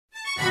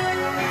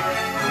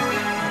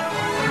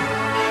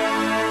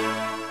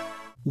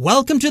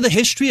Welcome to the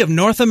History of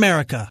North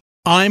America.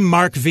 I'm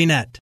Mark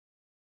Vinet.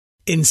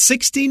 In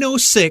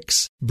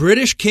 1606,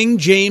 British King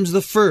James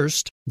I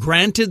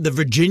granted the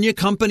Virginia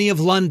Company of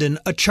London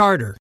a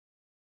charter.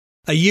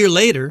 A year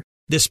later,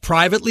 this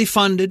privately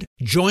funded,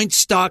 joint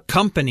stock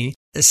company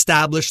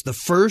established the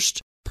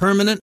first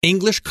permanent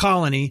English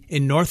colony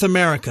in North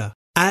America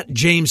at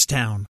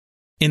Jamestown,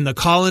 in the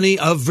colony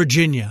of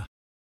Virginia.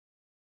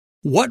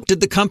 What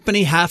did the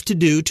company have to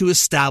do to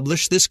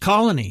establish this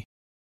colony?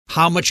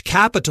 How much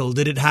capital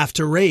did it have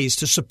to raise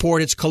to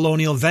support its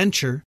colonial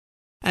venture?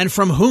 And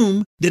from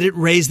whom did it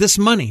raise this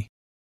money?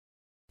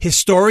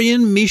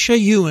 Historian Misha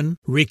Ewan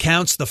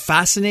recounts the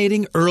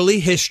fascinating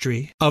early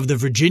history of the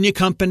Virginia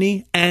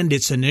Company and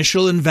its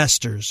initial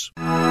investors.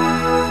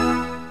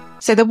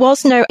 So there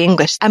was no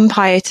English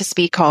empire to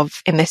speak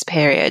of in this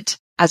period,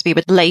 as we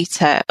would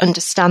later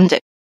understand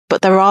it.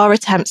 But there are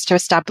attempts to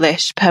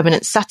establish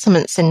permanent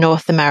settlements in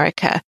North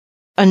America.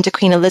 Under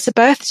Queen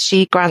Elizabeth,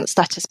 she grants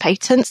letters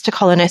patents to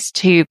colonists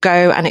to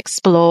go and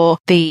explore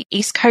the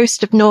east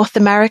coast of North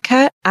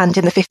America. And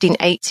in the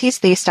 1580s,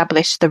 they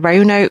established the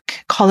Roanoke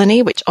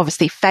colony, which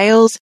obviously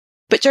fails.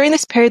 But during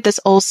this period, there's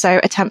also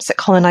attempts at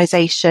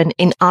colonization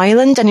in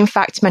Ireland. And in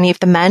fact, many of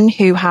the men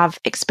who have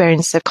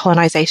experience of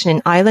colonization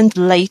in Ireland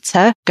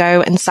later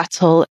go and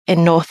settle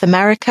in North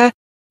America.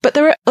 But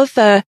there are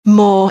other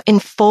more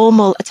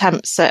informal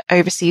attempts at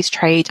overseas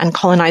trade and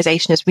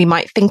colonization as we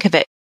might think of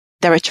it.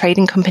 There are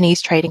trading companies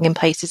trading in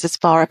places as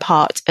far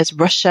apart as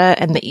Russia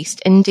and the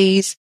East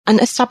Indies, and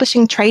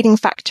establishing trading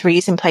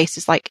factories in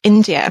places like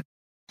India.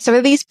 So there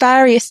are these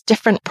various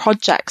different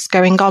projects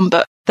going on,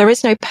 but there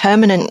is no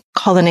permanent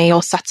colony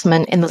or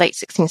settlement in the late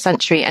 16th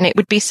century, and it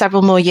would be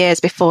several more years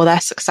before they're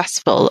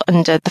successful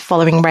under the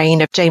following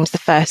reign of James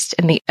I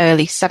in the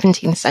early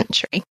 17th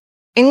century.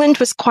 England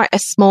was quite a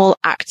small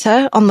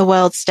actor on the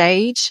world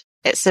stage.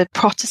 It's a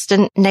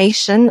Protestant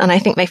nation, and I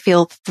think they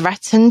feel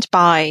threatened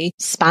by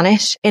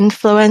Spanish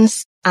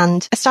influence.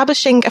 And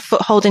establishing a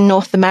foothold in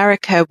North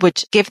America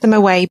would give them a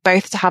way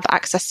both to have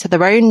access to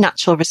their own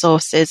natural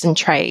resources and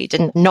trade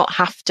and not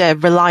have to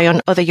rely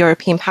on other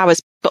European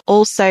powers, but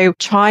also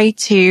try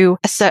to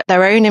assert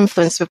their own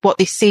influence with what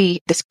they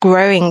see, this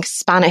growing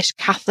Spanish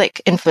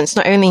Catholic influence,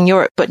 not only in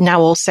Europe, but now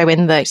also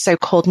in the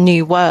so-called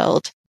New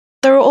World.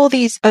 There are all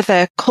these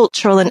other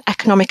cultural and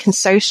economic and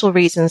social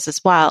reasons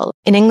as well.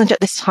 In England at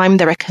this time,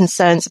 there are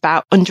concerns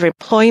about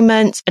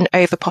underemployment and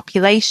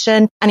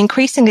overpopulation, and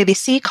increasingly they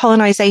see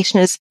colonization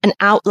as an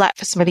outlet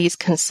for some of these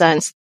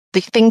concerns.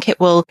 They think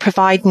it will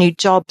provide new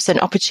jobs and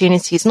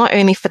opportunities, not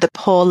only for the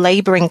poor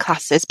labouring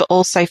classes, but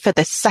also for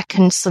the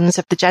second sons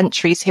of the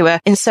gentries who are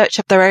in search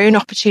of their own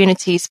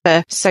opportunities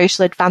for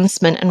social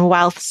advancement and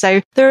wealth. So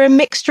there are a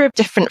mixture of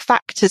different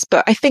factors,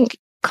 but I think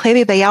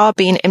clearly they are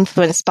being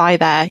influenced by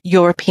their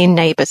European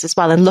neighbours as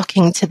well and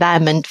looking to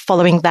them and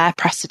following their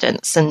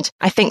precedents. And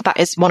I think that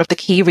is one of the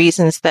key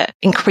reasons that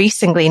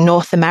increasingly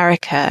North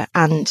America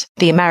and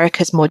the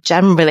Americas more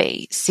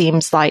generally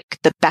seems like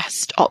the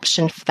best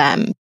option for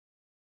them.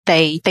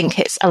 They think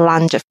it's a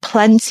land of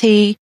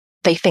plenty.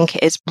 They think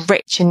it is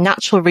rich in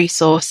natural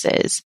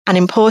resources. And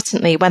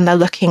importantly, when they're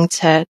looking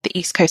to the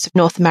east coast of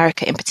North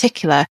America in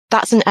particular,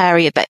 that's an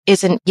area that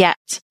isn't yet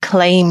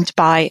claimed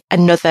by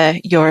another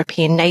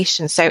European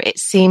nation. So it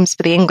seems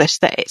for the English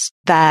that it's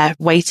there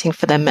waiting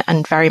for them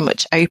and very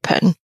much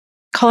open.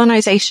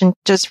 Colonization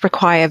does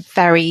require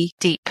very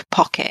deep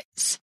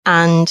pockets.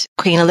 And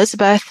Queen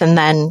Elizabeth and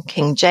then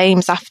King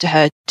James after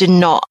her do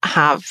not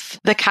have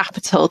the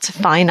capital to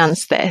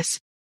finance this.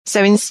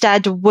 So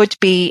instead,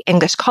 would-be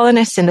English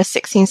colonists in the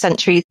 16th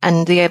century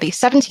and the early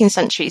 17th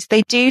centuries,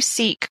 they do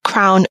seek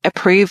crown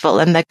approval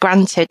and they're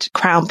granted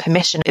crown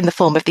permission in the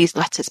form of these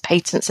letters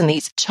patents and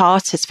these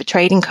charters for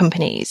trading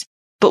companies.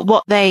 But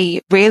what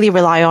they really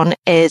rely on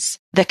is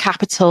the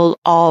capital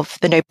of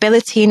the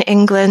nobility in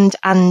England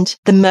and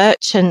the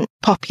merchant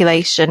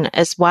population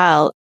as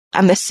well.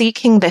 And they're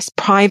seeking this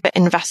private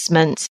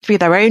investment through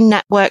their own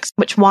networks,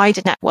 much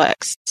wider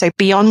networks. So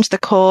beyond the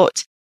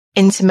court,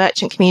 into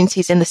merchant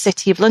communities in the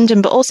City of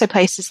London, but also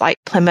places like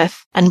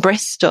Plymouth and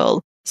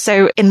Bristol.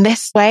 So in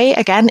this way,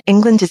 again,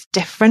 England is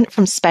different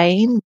from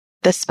Spain.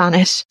 The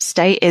Spanish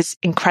state is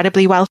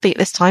incredibly wealthy at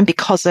this time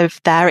because of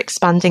their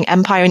expanding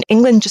empire, and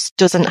England just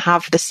doesn't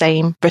have the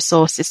same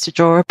resources to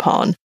draw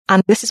upon.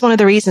 And this is one of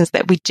the reasons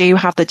that we do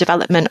have the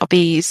development of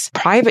these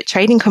private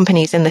trading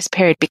companies in this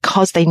period,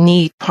 because they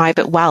need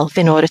private wealth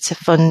in order to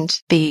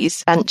fund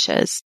these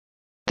ventures.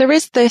 There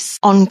is this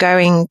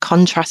ongoing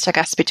contrast, I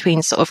guess,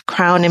 between sort of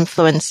crown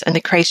influence and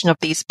the creation of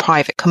these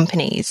private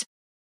companies.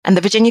 And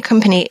the Virginia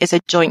Company is a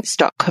joint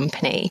stock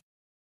company.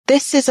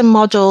 This is a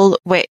model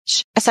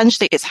which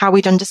essentially is how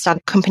we'd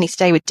understand companies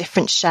today with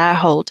different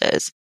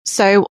shareholders.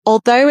 So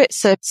although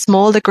it's a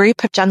smaller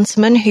group of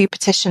gentlemen who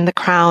petitioned the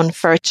Crown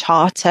for a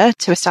charter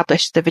to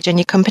establish the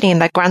Virginia Company,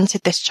 and they're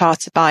granted this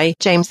charter by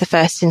James I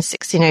in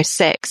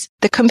 1606,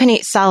 the company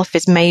itself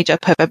is made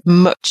up of a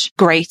much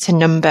greater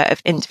number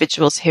of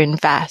individuals who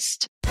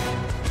invest.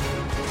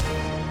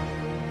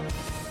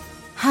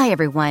 Hi,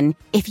 everyone.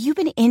 If you've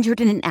been injured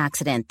in an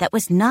accident that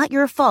was not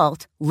your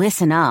fault,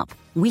 listen up.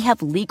 We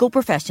have legal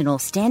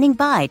professionals standing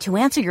by to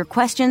answer your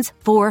questions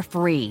for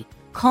free.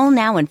 Call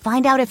now and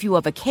find out if you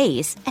have a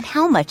case and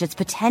how much it's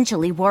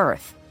potentially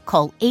worth.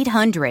 Call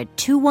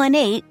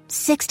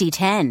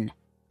 800-218-6010.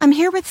 I'm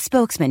here with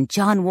spokesman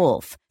John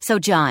Wolf. So,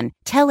 John,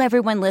 tell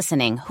everyone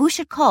listening who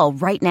should call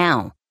right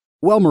now.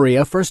 Well,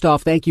 Maria, first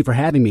off, thank you for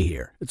having me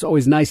here. It's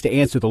always nice to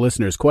answer the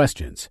listeners'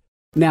 questions.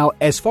 Now,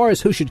 as far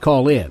as who should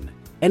call in,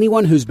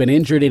 anyone who's been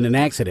injured in an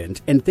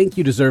accident and think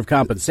you deserve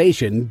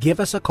compensation, give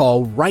us a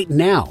call right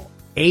now.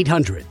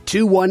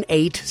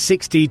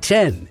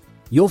 800-218-6010.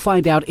 You'll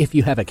find out if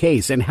you have a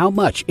case and how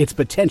much it's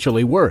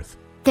potentially worth.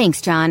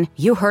 Thanks, John.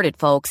 You heard it,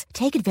 folks.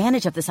 Take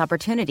advantage of this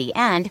opportunity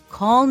and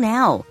call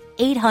now.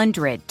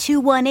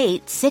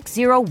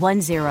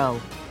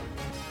 800-218-6010.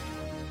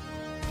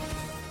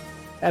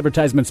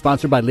 Advertisement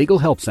sponsored by Legal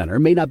Help Center,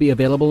 may not be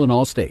available in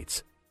all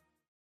states.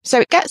 So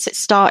it gets its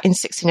start in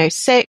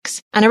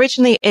 1606 and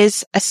originally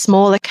is a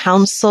smaller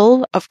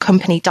council of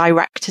company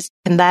directors,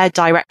 and they're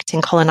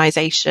directing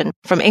colonization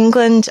from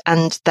England,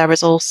 and there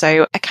is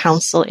also a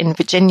council in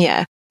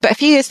Virginia. But a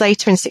few years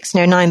later in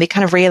 1609, they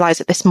kind of realize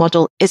that this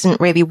model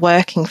isn't really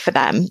working for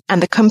them,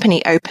 and the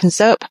company opens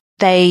up.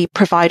 They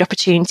provide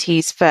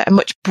opportunities for a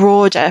much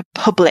broader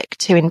public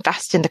to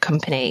invest in the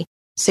company.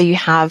 So you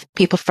have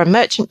people from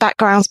merchant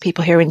backgrounds,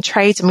 people who are in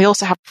trades, and we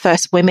also have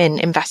first women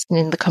investing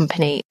in the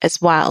company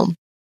as well.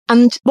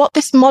 And what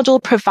this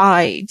model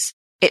provides,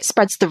 it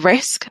spreads the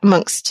risk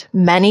amongst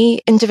many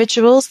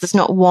individuals. There's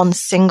not one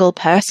single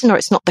person, or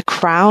it's not the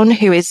crown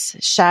who is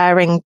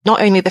sharing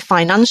not only the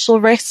financial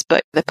risk,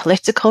 but the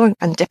political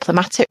and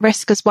diplomatic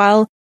risk as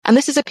well. And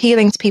this is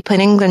appealing to people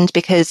in England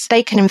because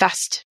they can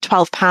invest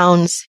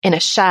 £12 in a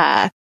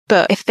share.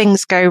 But if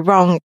things go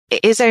wrong,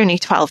 it is only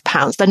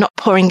 £12. They're not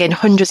pouring in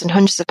hundreds and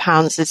hundreds of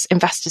pounds as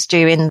investors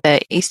do in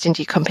the East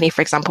India Company,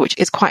 for example, which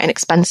is quite an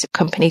expensive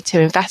company to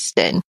invest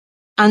in.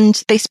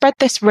 And they spread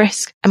this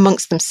risk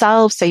amongst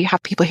themselves. So you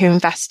have people who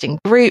invest in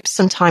groups,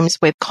 sometimes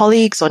with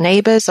colleagues or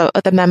neighbours or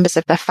other members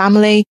of their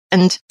family.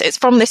 And it's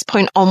from this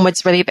point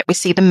onwards, really, that we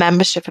see the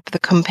membership of the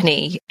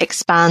company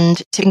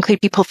expand to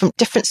include people from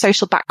different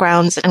social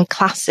backgrounds and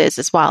classes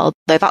as well.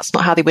 Though that's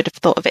not how they would have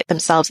thought of it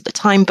themselves at the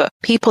time, but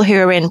people who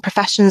are in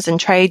professions and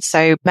trades,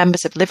 so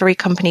members of livery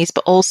companies,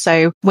 but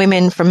also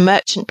women from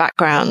merchant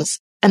backgrounds.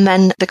 And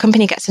then the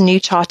company gets a new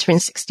charter in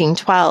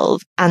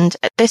 1612. And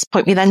at this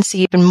point, we then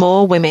see even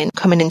more women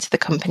coming into the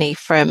company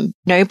from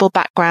noble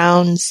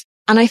backgrounds.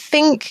 And I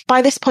think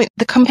by this point,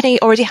 the company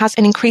already has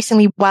an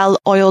increasingly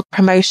well-oiled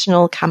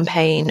promotional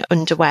campaign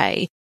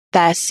underway.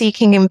 They're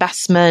seeking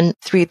investment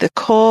through the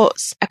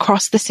courts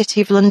across the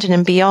City of London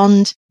and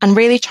beyond, and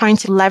really trying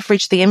to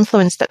leverage the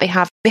influence that they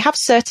have. They have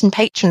certain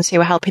patrons who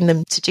are helping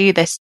them to do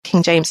this.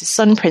 King James's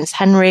son, Prince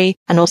Henry,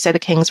 and also the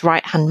king's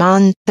right-hand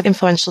man, the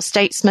influential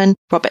statesman,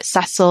 Robert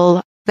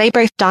Cecil. They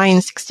both die in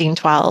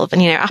 1612.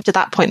 And, after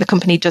that point, the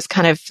company does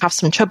kind of have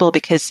some trouble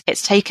because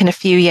it's taken a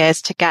few years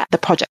to get the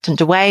project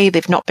underway.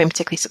 They've not been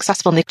particularly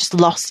successful, and they've just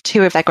lost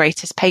two of their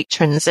greatest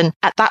patrons. And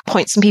at that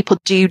point, some people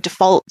do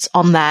default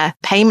on their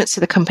payments to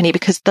the company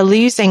because they're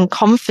losing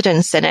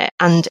confidence in it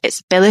and its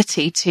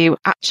ability to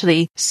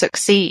actually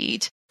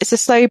succeed. It's a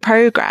slow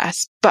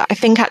progress, but I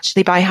think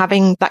actually by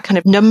having that kind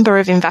of number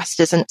of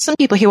investors and some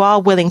people who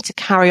are willing to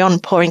carry on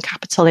pouring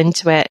capital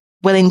into it,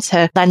 willing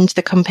to lend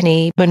the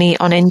company money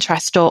on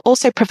interest or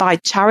also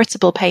provide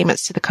charitable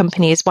payments to the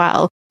company as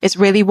well, is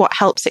really what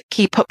helps it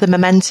keep up the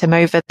momentum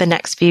over the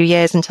next few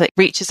years until it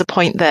reaches a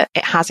point that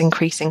it has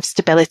increasing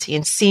stability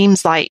and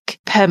seems like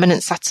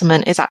permanent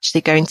settlement is actually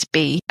going to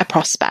be a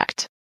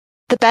prospect.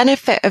 The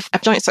benefit of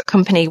joint stock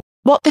company,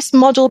 what this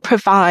model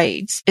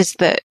provides is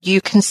that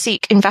you can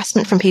seek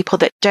investment from people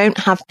that don't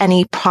have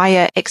any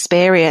prior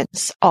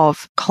experience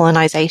of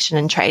colonization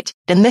and trade.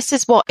 And this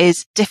is what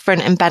is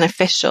different and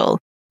beneficial.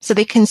 So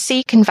they can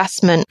seek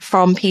investment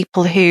from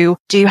people who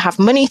do have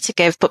money to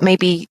give, but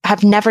maybe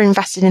have never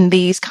invested in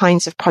these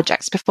kinds of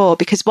projects before,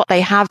 because what they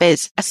have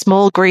is a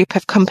small group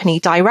of company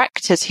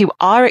directors who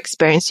are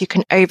experienced, who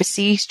can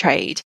oversee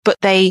trade, but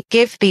they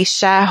give these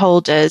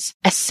shareholders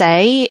a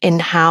say in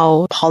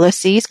how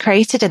policy is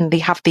created, and they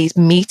have these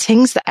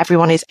meetings that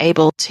everyone is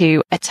able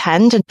to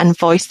attend and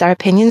voice their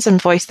opinions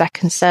and voice their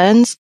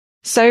concerns.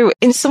 So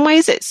in some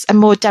ways, it's a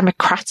more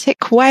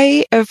democratic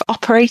way of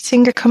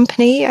operating a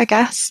company, I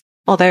guess.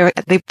 Although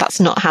that's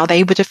not how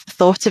they would have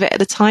thought of it at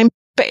the time.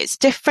 But it's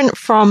different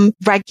from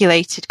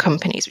regulated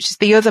companies, which is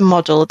the other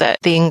model that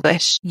the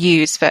English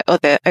use for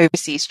other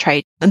overseas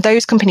trade. And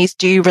those companies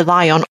do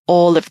rely on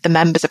all of the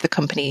members of the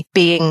company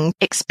being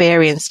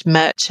experienced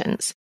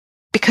merchants.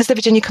 Because the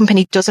Virginia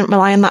Company doesn't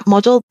rely on that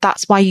model,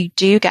 that's why you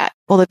do get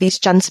all of these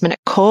gentlemen at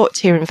court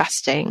who are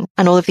investing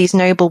and all of these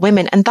noble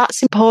women. And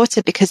that's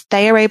important because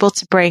they are able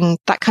to bring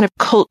that kind of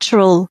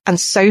cultural and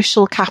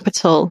social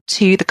capital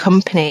to the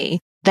company.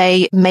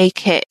 They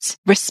make it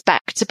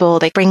respectable.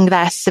 They bring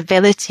their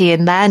civility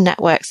and their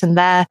networks and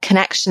their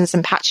connections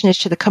and patronage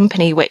to the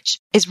company, which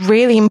is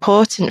really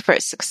important for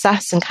its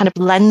success and kind of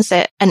lends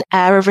it an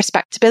air of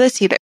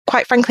respectability that,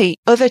 quite frankly,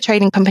 other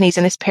trading companies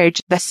in this period,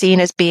 they're seen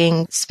as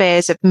being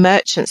spheres of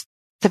merchants.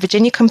 The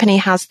Virginia Company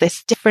has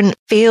this different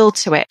feel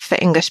to it for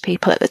English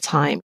people at the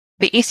time.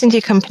 The East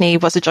India Company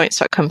was a joint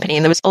stock company,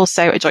 and there was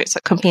also a joint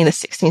stock company in the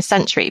 16th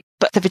century.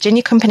 But the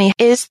Virginia Company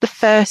is the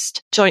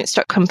first joint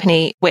stock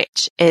company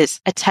which is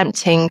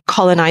attempting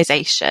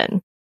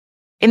colonization.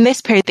 In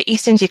this period, the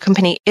East India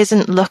Company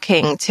isn't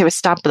looking to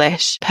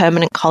establish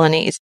permanent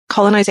colonies.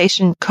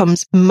 Colonization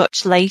comes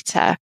much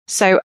later.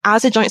 So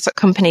as a joint stock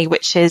company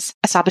which is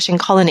establishing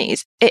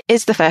colonies, it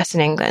is the first in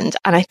England.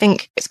 And I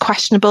think it's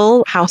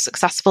questionable how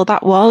successful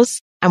that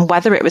was and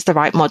whether it was the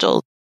right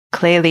model.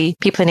 Clearly,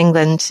 people in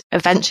England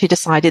eventually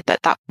decided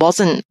that that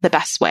wasn't the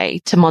best way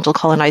to model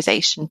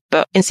colonization.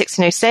 But in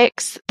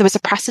 1606, there was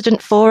a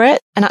precedent for it.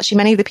 And actually,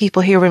 many of the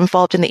people who were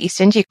involved in the East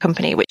India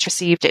Company, which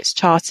received its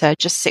charter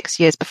just 6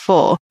 years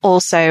before,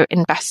 also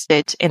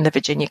invested in the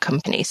Virginia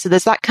Company. So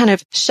there's that kind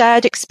of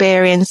shared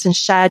experience and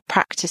shared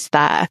practice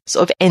there,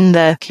 sort of in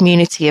the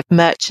community of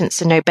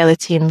merchants and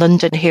nobility in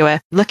London who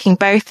are looking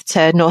both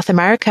to North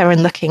America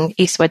and looking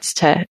eastwards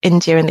to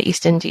India and the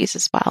East Indies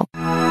as well.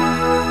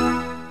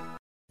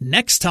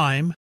 Next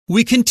time,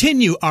 we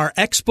continue our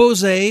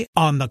exposé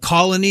on the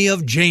colony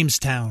of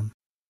Jamestown.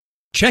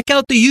 Check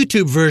out the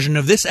YouTube version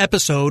of this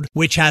episode,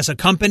 which has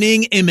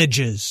accompanying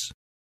images.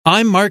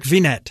 I'm Mark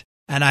Vinet,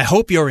 and I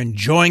hope you're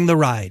enjoying the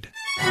ride.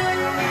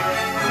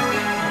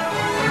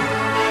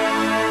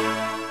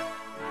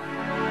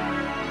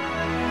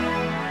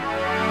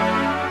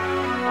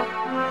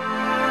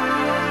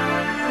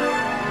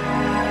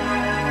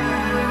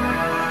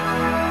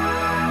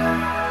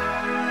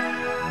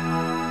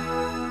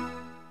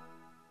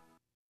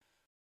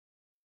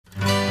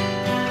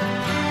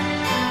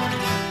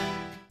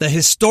 The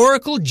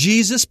Historical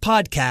Jesus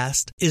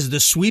Podcast is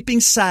the sweeping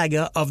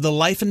saga of the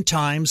life and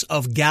times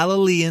of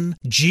Galilean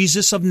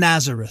Jesus of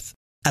Nazareth,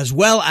 as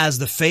well as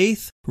the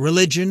faith,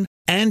 religion,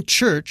 and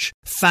church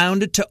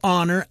founded to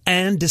honor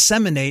and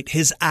disseminate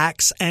his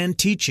acts and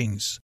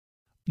teachings.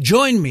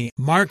 Join me,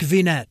 Mark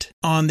Vinet,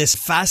 on this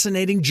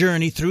fascinating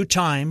journey through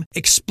time,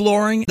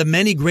 exploring the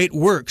many great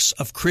works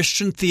of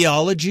Christian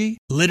theology,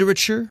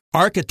 literature,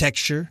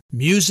 architecture,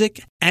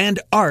 music,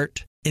 and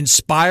art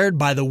inspired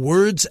by the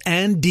words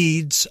and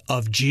deeds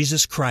of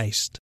Jesus Christ.